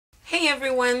Hey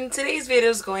everyone, today's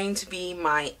video is going to be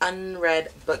my Unread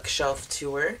Bookshelf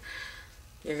tour.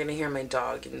 You're going to hear my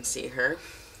dog and see her,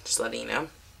 just letting you know.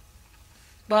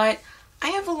 But I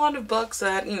have a lot of books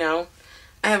that, I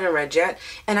haven't read yet,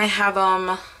 and I have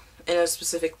them in a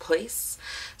specific place.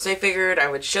 So I figured I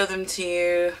would show them to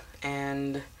you,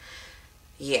 and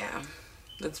yeah,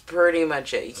 that's pretty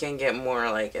much it. You can't get more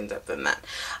in-depth than that.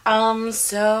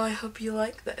 So I hope you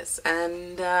like this,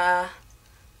 and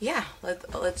yeah,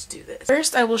 let's do this.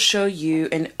 First, I will show you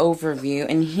an overview,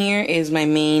 and here is my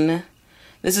main,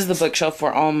 this is the bookshelf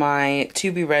where all my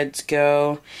to-be-reads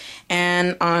go,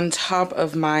 and on top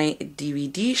of my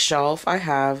DVD shelf, I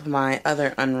have my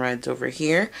other unreads over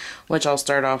here, which I'll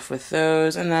start off with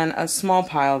those, and then a small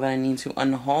pile that I need to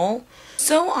unhaul.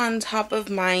 So on top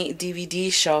of my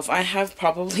DVD shelf, I have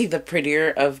probably the prettier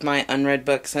of my unread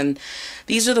books, and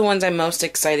these are the ones I'm most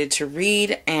excited to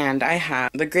read, and I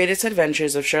have The Greatest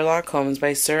Adventures of Sherlock Holmes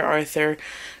by Sir Arthur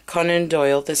Conan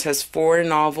Doyle. This has 4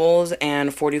 novels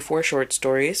and 44 short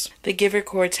stories. The Giver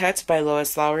Quartet by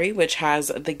Lois Lowry, which has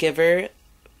The Giver,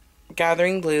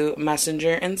 Gathering Blue,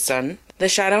 Messenger, and Sun. The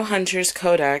Shadowhunters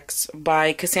Codex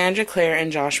by Cassandra Clare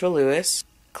and Joshua Lewis.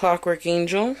 Clockwork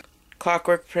Angel,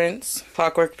 Clockwork Prince,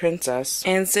 Clockwork Princess,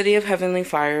 and City of Heavenly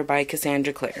Fire by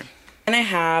Cassandra Clare. And I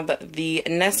have the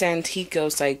Ness Antico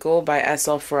cycle by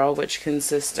S.L. Farrell, which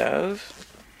consists of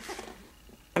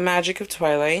A Magic of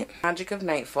Twilight, Magic of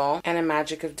Nightfall, and A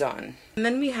Magic of Dawn. And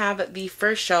then we have the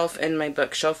first shelf in my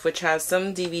bookshelf, which has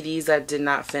some DVDs that did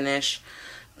not fit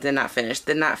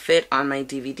on my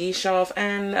DVD shelf,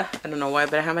 and I don't know why,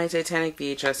 but I have my Titanic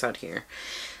VHS out here.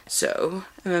 So,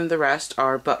 and then the rest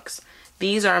are books.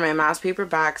 These are my mass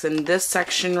paperbacks, and this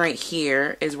section right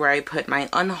here is where I put my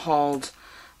unhauled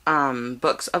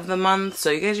books of the month,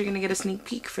 so you guys are going to get a sneak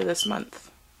peek for this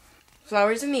month.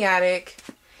 Flowers in the Attic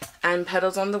and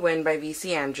Petals on the Wind by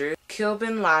V.C. Andrews. Kill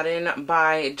Bin Laden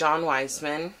by John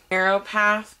Weisman. Narrow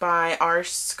Path by R.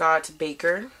 Scott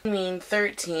Baker. Mean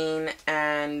 13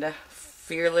 and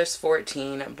Fearless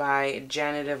 14 by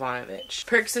Janet Ivanovich.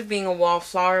 Perks of Being a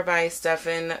Wallflower by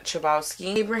Stephen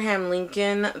Chbosky. Abraham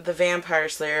Lincoln, The Vampire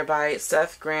Slayer by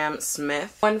Seth Graham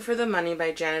Smith. One for the Money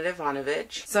by Janet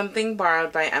Ivanovich. Something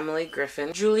Borrowed by Emily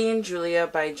Griffin. Julie and Julia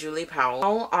by Julie Powell.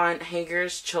 All Aunt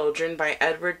Hagar's Children by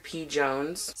Edward P.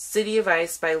 Jones. City of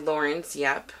Ice by Lawrence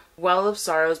Yep. Well of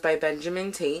Sorrows by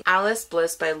Benjamin Tate. Alice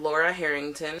Bliss by Laura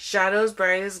Harrington. Shadows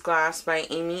Bright as Glass by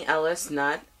Amy Ellis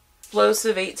Nutt.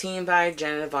 Explosive 18 by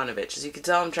Janet Ivanovich. As you can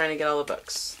tell, I'm trying to get all the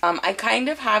books. I kind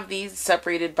of have these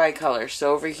separated by color.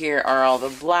 So over here are all the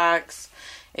blacks.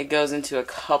 It goes into a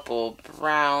couple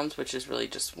browns, which is really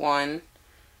just one.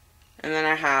 And then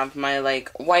I have my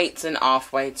whites and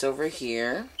off-whites over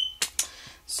here.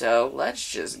 So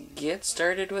let's just get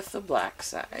started with the black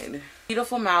side.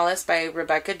 Beautiful Malice by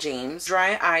Rebecca James.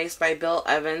 Dry Ice by Bill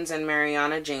Evans and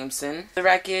Mariana Jameson. The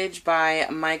Wreckage by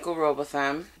Michael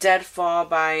Robotham. Deadfall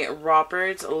by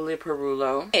Robert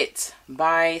Liparulo. It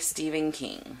by Stephen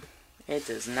King. It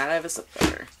does not have a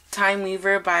subtitle. Time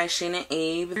Weaver by Shayna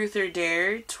Abe. Truth or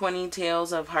Dare, 20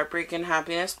 Tales of Heartbreak and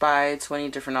Happiness by 20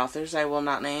 different authors I will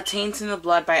not name. Taints in the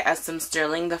Blood by S.M.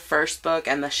 Sterling, the first book,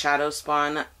 and the Shadow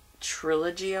Spawn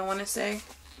trilogy, I want to say.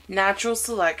 Natural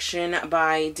Selection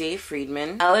by Dave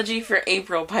Friedman. Elegy for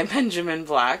April by Benjamin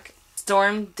Black.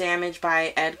 Storm Damage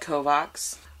by Ed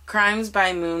Kovacs. Crimes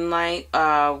by Moonlight,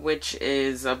 which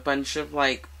is a bunch of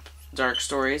dark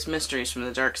stories, mysteries from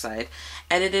the dark side,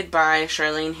 edited by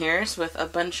Charlene Harris with a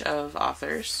bunch of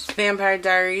authors. Vampire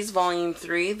Diaries Volume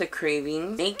 3, The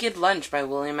Cravings. Naked Lunch by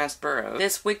William S. Burroughs.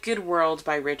 This Wicked World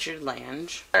by Richard Lange.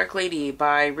 Dark Lady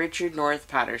by Richard North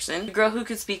Patterson. The Girl Who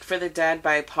Could Speak for the Dead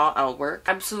by Paul Elwork.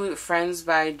 Absolute Friends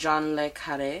by John Le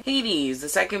Carre. Hades, the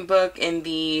second book in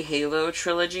the Halo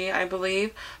trilogy, I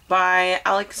believe, by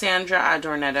Alexandra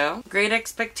Adornetto. Great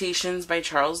Expectations by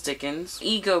Charles Dickens.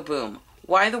 Ego Boom,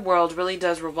 Why the World Really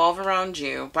Does Revolve Around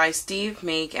You by Steve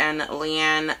Make and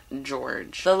Leanne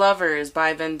George. The Lovers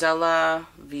by Vendela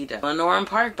Vida. Lenore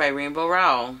Park by Rainbow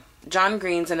Rowell. John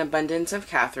Green's An Abundance of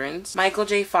Catherines. Michael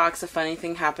J. Fox, A Funny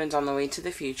Thing Happened on the Way to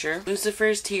the Future.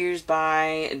 Lucifer's Tears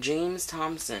by James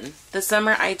Thompson. The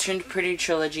Summer I Turned Pretty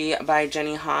trilogy by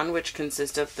Jenny Han, which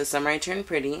consists of The Summer I Turned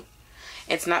Pretty,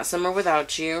 It's Not Summer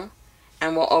Without You,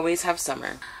 and We'll Always Have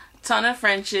Summer. Tana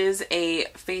French's A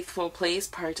Faithful Place,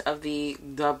 part of the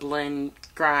Dublin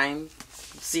Crime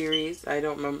series. I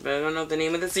don't know the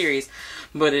name of the series,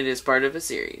 but it is part of a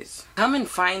series. Come and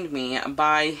Find Me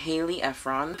by Haley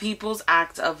Ephron. People's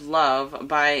Act of Love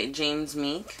by James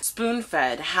Meek.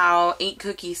 Spoon-Fed, How 8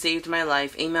 Cookies Saved My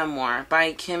Life, a memoir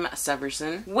by Kim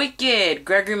Severson. Wicked,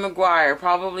 Gregory Maguire,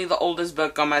 probably the oldest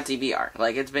book on my TBR.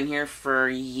 Like, it's been here for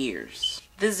years.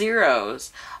 The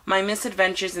Zeros, My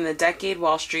Misadventures in the Decade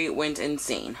Wall Street Went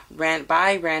Insane,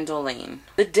 by Randall Lane.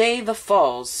 The Day the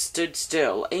Falls Stood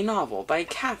Still, a novel by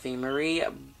Kathy Marie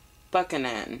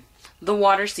Buchanan. The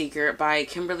Water Seeker by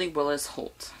Kimberly Willis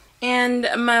Holt. And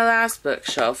my last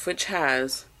bookshelf, which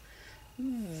has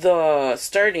I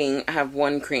have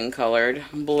one cream colored,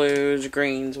 blues,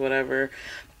 greens, whatever,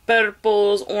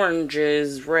 purples,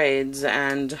 oranges, reds,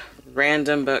 and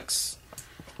random books.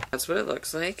 That's what it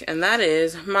looks like. And that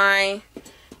is my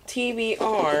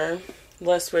TBR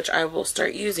list, which I will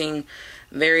start using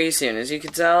very soon. As you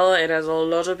can tell, it has a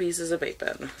lot of pieces of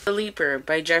paper. The Leaper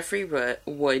by Jeffrey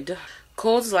Wood.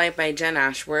 Cold's Light by Jen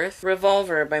Ashworth.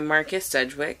 Revolver by Marcus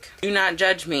Sedgwick. Do Not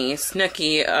Judge Me,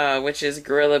 Snooky, which is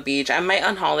Gorilla Beach. I might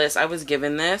unhaul this. I was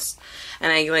given this,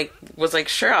 and I was like,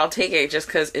 sure, I'll take it, just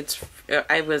because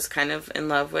I was kind of in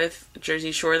love with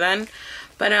Jersey Shore then.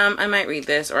 But I might read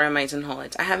this, or I might unhaul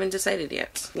it. I haven't decided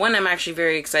yet. One I'm actually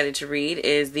very excited to read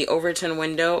is The Overton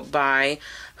Window by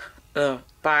Glenn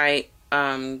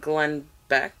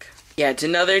Beck. Yet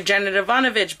another Janet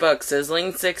Ivanovich book,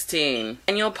 Sizzling 16.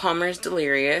 Daniel Palmer's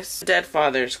Delirious. Dead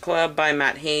Fathers Club by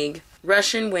Matt Haig.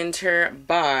 Russian Winter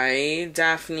by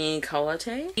Daphne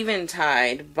Colate.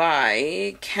 Eventide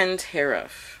by Kent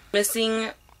Harif. Missing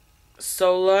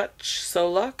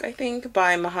Soluk, I think,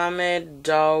 by Mohammed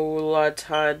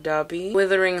Dawlatadabi.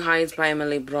 Withering Heights by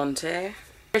Emily Bronte.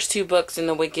 First 2 books in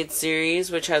the Wicked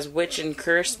series, which has Witch and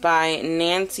Curse by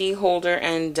Nancy Holder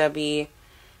and Debbie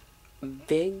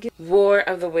Big. War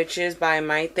of the Witches by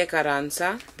Maite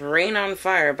Carranza. Brain on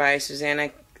Fire by Susanna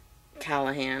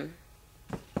Callahan,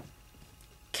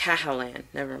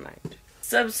 never mind.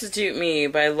 Substitute Me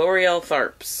by L'Oreal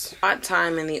Tharps. Hot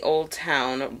Time in the Old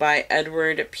Town by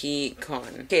Edward P.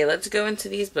 Cohn. Okay, let's go into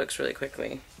these books really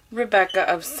quickly. Rebecca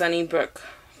of Sunnybrook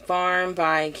Farm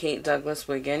by Kate Douglas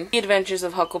Wiggin. The Adventures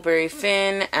of Huckleberry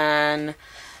Finn and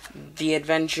The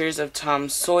Adventures of Tom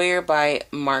Sawyer by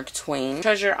Mark Twain.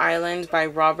 Treasure Island by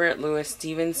Robert Louis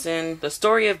Stevenson. The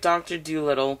Story of Dr.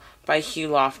 Dolittle by Hugh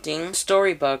Lofting.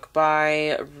 Storybook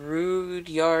by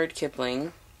Rudyard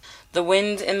Kipling. The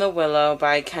Wind in the Willow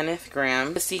by Kenneth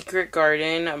Grahame. The Secret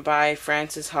Garden by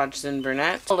Frances Hodgson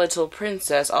Burnett. A Little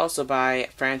Princess, also by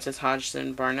Frances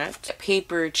Hodgson Burnett.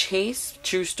 Paper Chase,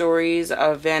 True Stories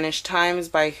of Vanished Times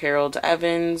by Harold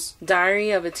Evans.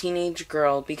 Diary of a Teenage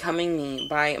Girl, Becoming Me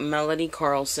by Melody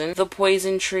Carlson. The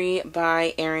Poison Tree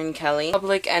by Erin Kelly.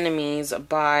 Public Enemies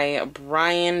by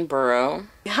Brian Burrow.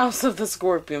 House of the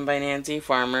Scorpion by Nancy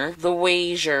Farmer. The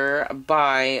Wager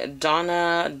by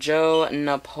Donna Jo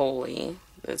Napoli.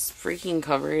 This freaking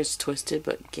cover is twisted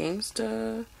but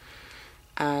gangsta.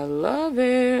 I love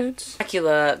it.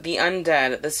 Dracula, The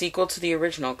Undead, the sequel to the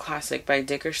original classic by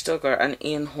Dicker Stoker and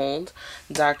Ian Hold.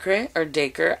 Dacre, or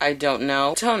Dacre, I don't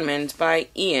know. Atonement by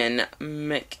Ian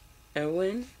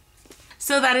McEwen.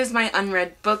 So that is my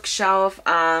unread bookshelf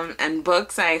and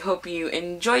books. I hope you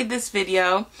enjoyed this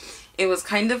video. It was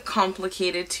kind of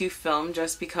complicated to film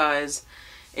just because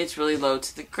it's really low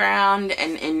to the ground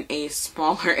and in a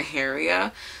smaller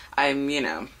area.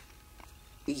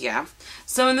 Yeah.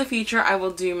 So in the future I will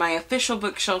do my official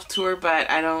bookshelf tour, but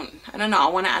I don't know. I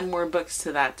want to add more books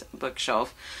to that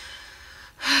bookshelf.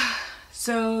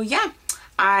 So yeah,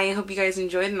 I hope you guys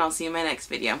enjoyed, and I'll see you in my next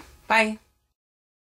video. Bye!